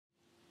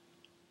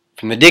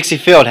From the Dixie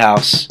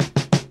Fieldhouse,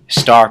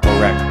 historical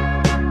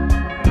record.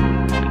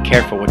 Be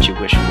careful what you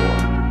wish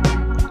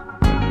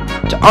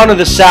for. To honor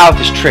the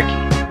South is tricky.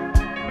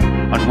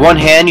 On one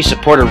hand, you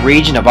support a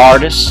region of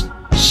artists,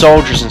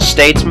 soldiers, and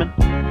statesmen.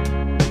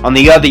 On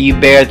the other, you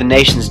bear the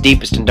nation's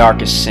deepest and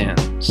darkest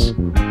sins.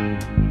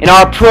 In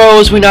our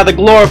prose, we neither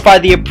glorify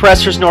the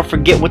oppressors nor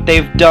forget what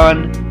they've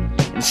done.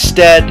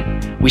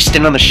 Instead, we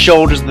stand on the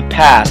shoulders of the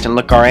past and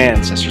look our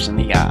ancestors in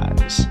the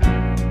eyes.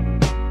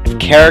 If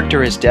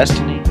character is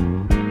destiny,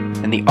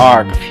 then the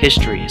arc of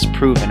history has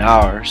proven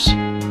ours.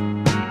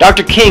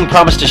 Dr. King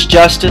promised us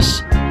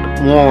justice,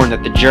 but warned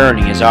that the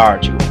journey is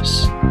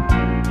arduous.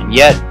 And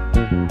yet,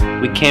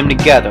 we came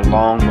together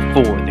long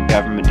before the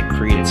government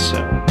decreed it so.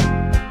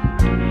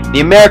 The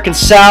American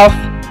South,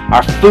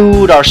 our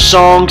food, our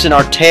songs, and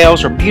our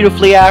tales are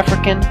beautifully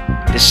African,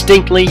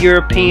 distinctly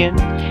European,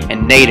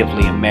 and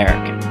natively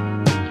American.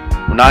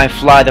 When I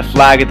fly the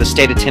flag of the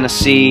state of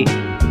Tennessee,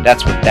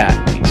 that's what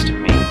that means to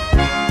me.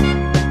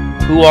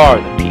 Who are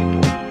the people?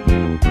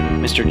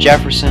 Mr.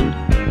 Jefferson,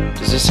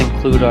 does this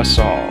include us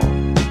all?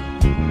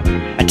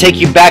 I take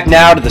you back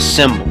now to the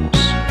symbols.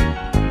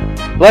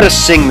 Let us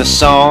sing the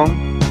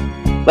song.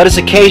 Let us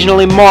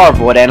occasionally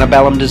marvel at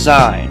antebellum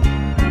design.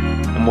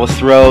 And we'll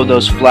throw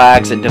those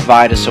flags that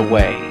divide us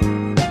away.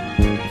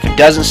 If it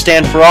doesn't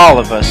stand for all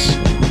of us,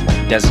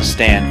 it doesn't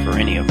stand for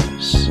any of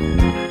us.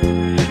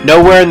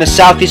 Nowhere in the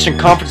Southeastern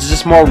Conference is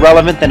this more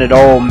relevant than at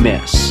Ole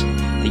Miss,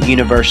 the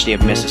University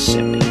of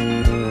Mississippi.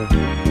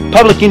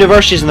 Public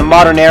universities in the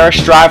modern era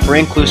strive for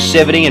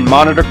inclusivity and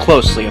monitor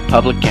closely a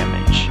public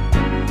image.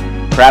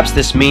 Perhaps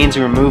this means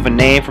we remove a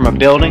name from a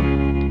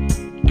building.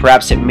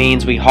 Perhaps it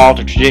means we halt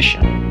a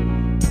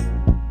tradition.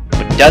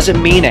 But does it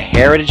mean a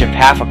heritage of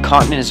half a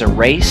continent is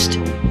erased?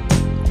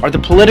 Are the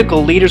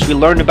political leaders we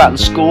learned about in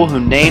school who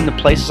name the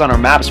places on our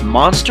maps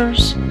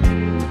monsters?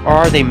 Or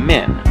are they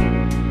men?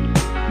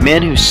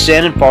 Men who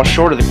sin and fall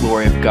short of the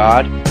glory of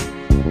God.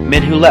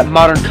 Men who let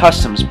modern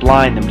customs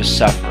blind them to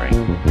suffering.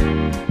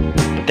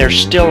 But they're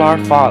still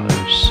our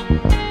fathers.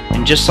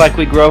 And just like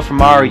we grow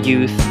from our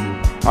youth,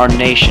 our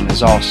nation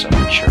is also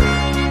matured.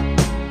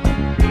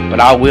 But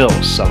I will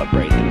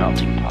celebrate the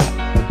melting pot.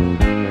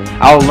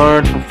 I'll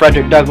learn from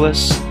Frederick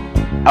Douglass.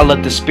 I'll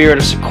let the spirit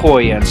of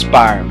Sequoia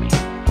inspire me.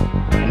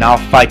 And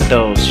I'll fight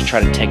those who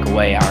try to take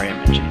away our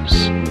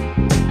images.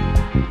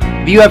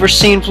 Have you ever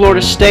seen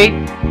Florida State?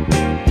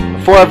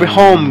 Before every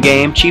home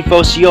game, Chief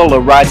Osceola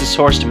rides his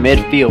horse to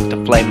midfield with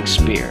a flaming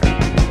spear.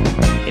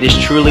 It is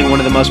truly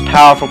one of the most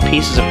powerful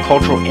pieces of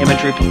cultural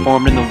imagery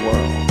performed in the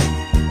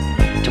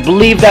world. To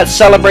believe that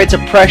celebrates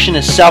oppression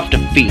is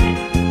self-defeating.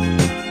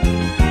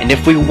 And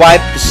if we wipe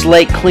the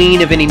slate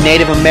clean of any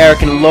Native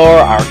American lore,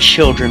 our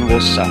children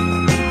will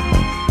suffer.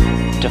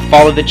 To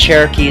follow the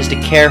Cherokee is to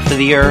care for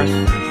the earth,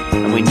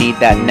 and we need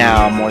that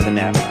now more than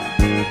ever.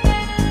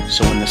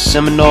 So when the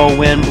Seminole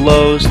wind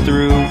blows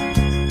through,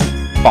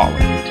 follow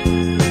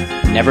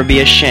it. Never be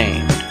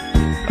ashamed